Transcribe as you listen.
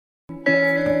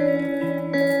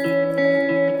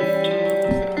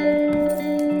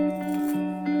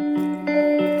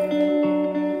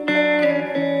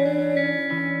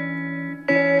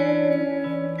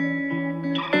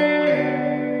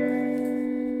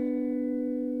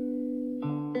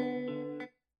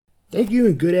Thank you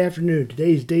and good afternoon.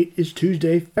 Today's date is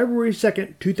Tuesday, February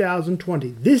 2nd,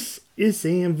 2020. This is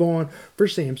Sam Vaughn for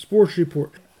Sam Sports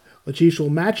Report. The Chiefs will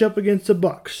match up against the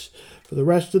Bucs. For the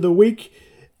rest of the week,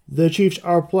 the Chiefs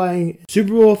are playing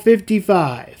Super Bowl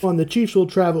 55. The Chiefs will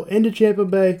travel into Tampa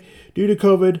Bay due to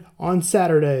COVID on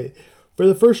Saturday. For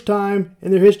the first time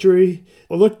in their history,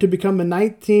 will look to become the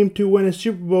 9th team to win a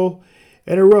Super Bowl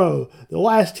in a row. The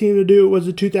last team to do it was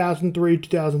the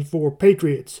 2003-2004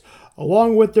 Patriots,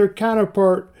 along with their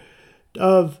counterpart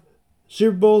of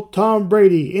Super Bowl Tom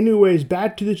Brady. Anyways,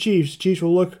 back to the Chiefs. Chiefs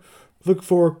will look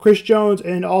for Chris Jones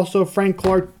and also Frank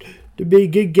Clark to be a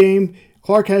good game.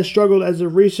 Clark has struggled as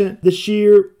of recent. This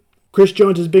year, Chris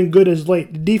Jones has been good as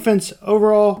late. The defense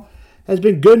overall has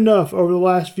been good enough over the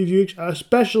last few weeks,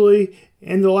 especially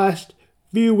in the last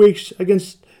few weeks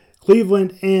against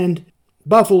Cleveland and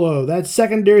Buffalo. That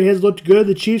secondary has looked good.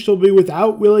 The Chiefs will be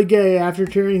without Willie Gay after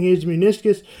tearing his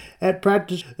meniscus at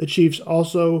practice. The Chiefs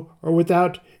also are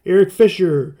without Eric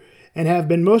Fisher and have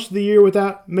been most of the year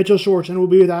without Mitchell Schwartz and will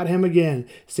be without him again.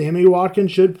 Sammy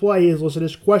Watkins should play. He is listed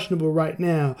as questionable right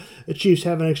now. The Chiefs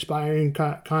have an expiring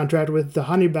contract with the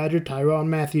Honey Badger Tyrann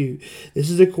Mathieu.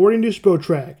 This is according to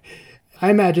Spotrac. I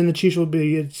imagine the Chiefs will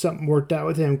get something worked out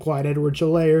with him. Clyde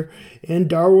Edwards-Helaire and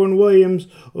Darwin Williams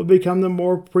will become the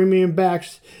more premium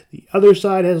backs. The other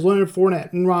side has Leonard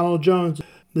Fournette and Ronald Jones.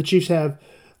 The Chiefs have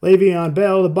Le'Veon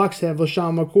Bell. The Bucs have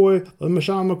LaShawn McCoy.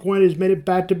 LaShawn McCoy has made it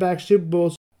back-to-back Super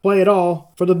Bowls. Play it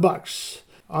all for the Bucs.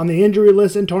 On the injury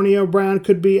list, Antonio Brown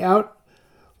could be out.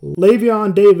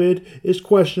 Le'Veon David is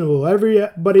questionable.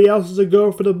 Everybody else is a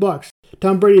go for the Bucs.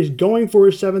 Tom Brady is going for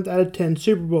his 7th out of 10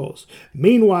 Super Bowls.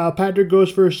 Meanwhile, Patrick goes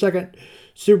for his 2nd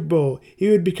Super Bowl. He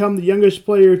would become the youngest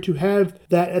player to have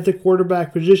that at the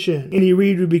quarterback position. Andy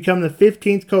Reid would become the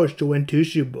 15th coach to win 2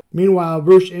 Super Bowls. Meanwhile,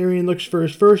 Bruce Arians looks for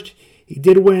his first. He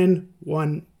did win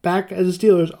one back as the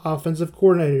Steelers' offensive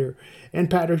coordinator. In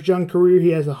Patrick's young career, he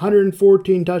has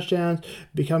 114 touchdowns,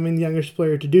 becoming the youngest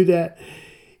player to do that.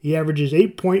 He averages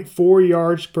 8.4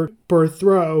 yards per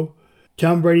throw.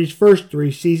 Tom Brady's first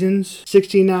 3 seasons,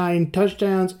 69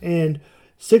 touchdowns and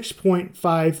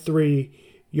 6.53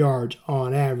 yards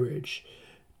on average.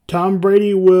 Tom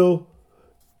Brady will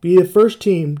be the first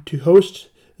team to host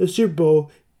the Super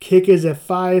Bowl. Kick is at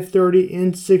 5:30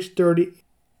 and 6:30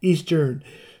 Eastern.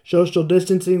 Social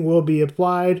distancing will be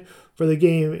applied for the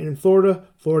game in Florida.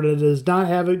 Florida does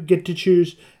not get to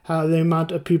choose how the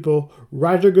amount of people.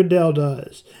 Roger Goodell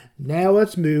does. Now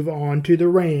let's move on to the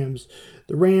Rams.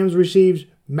 The Rams received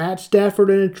Matt Stafford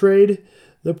in a trade.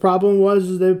 The problem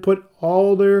was they put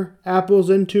all their apples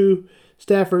into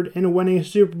Stafford and winning a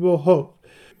Super Bowl hope.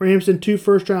 Rams sent 2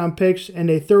 first-round picks and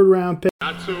a 3rd-round pick.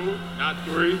 Not 2, not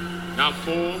 3, not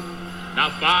 4,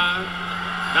 not 5,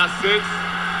 not 6,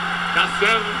 not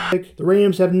 7. The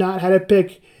Rams have not had a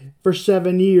pick for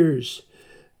 7 years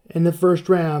in the first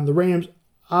round. The Rams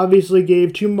obviously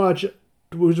gave too much,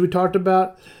 as we talked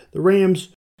about. The Rams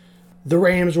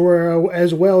were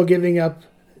as well giving up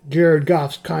Jared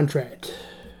Goff's contract.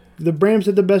 The Rams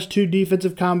had the best 2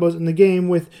 defensive combos in the game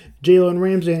with Jalen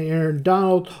Ramsey and Aaron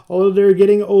Donald, although they're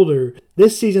getting older.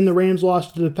 This season, the Rams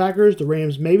lost to the Packers. The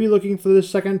Rams may be looking for the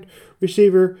 2nd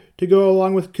receiver to go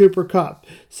along with Cooper Kupp.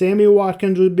 Sammy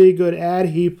Watkins would be a good add.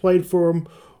 He played for him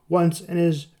once in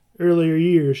his earlier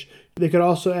years. They could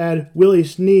also add Willie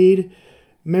Snead,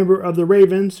 member of the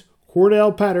Ravens.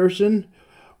 Cordell Patterson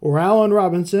or Allen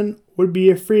Robinson would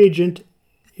be a free agent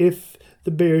if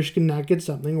the Bears cannot get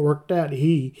something worked out.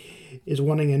 He is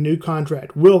wanting a new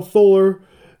contract. Will Fuller,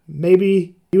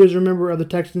 maybe he was a member of the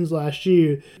Texans last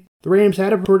year. The Rams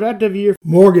had a productive year.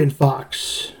 Morgan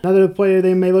Fox, another player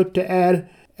they may look to add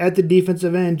at the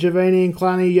defensive end. Javanian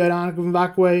Clowney, Yannick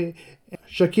Ngakoue,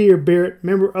 Shakir Barrett,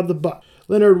 member of the Bucs.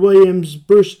 Leonard Williams,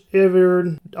 Bruce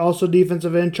Everett, also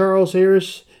defensive end. Charles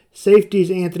Harris, safeties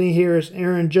Anthony Harris,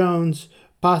 Aaron Jones,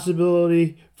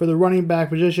 possibility for the running back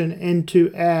position, and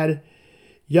to add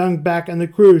young back in the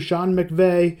crew, Sean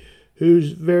McVay,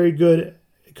 who's very good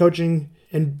at coaching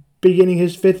and beginning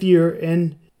his 5th year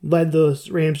and led the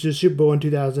Rams to the Super Bowl in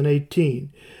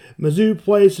 2018. Mizzou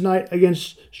plays tonight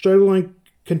against struggling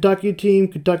Kentucky team.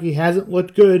 Kentucky hasn't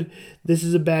looked good. This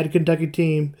is a bad Kentucky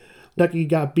team. Kentucky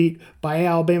got beat by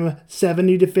Alabama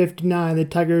 70-59. The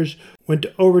Tigers went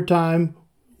to overtime,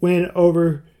 win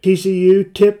over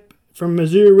TCU. Tip from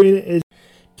Mizzou Arena is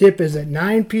at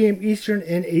 9 p.m. Eastern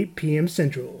and 8 p.m.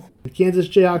 Central. The Kansas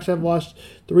Jayhawks have lost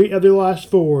 3 of their last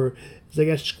 4. As they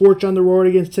got scorched on the road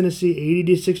against Tennessee,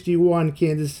 80-61.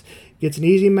 Kansas gets an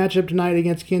easy matchup tonight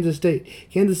against Kansas State.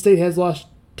 Kansas State has lost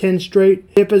 10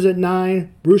 straight. Tip is at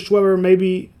 9. Bruce Weber may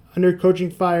be under coaching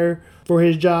fire for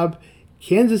his job.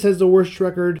 Kansas has the worst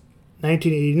record,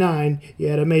 1989,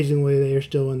 yet amazingly they are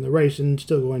still in the race and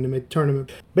still going to make the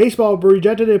tournament. Baseball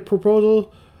rejected a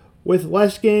proposal with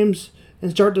less games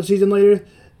and start the season later.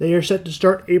 They are set to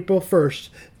start April 1st.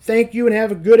 Thank you and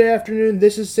have a good afternoon.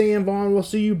 This is Sam Vaughn. We'll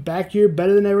see you back here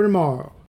better than ever tomorrow.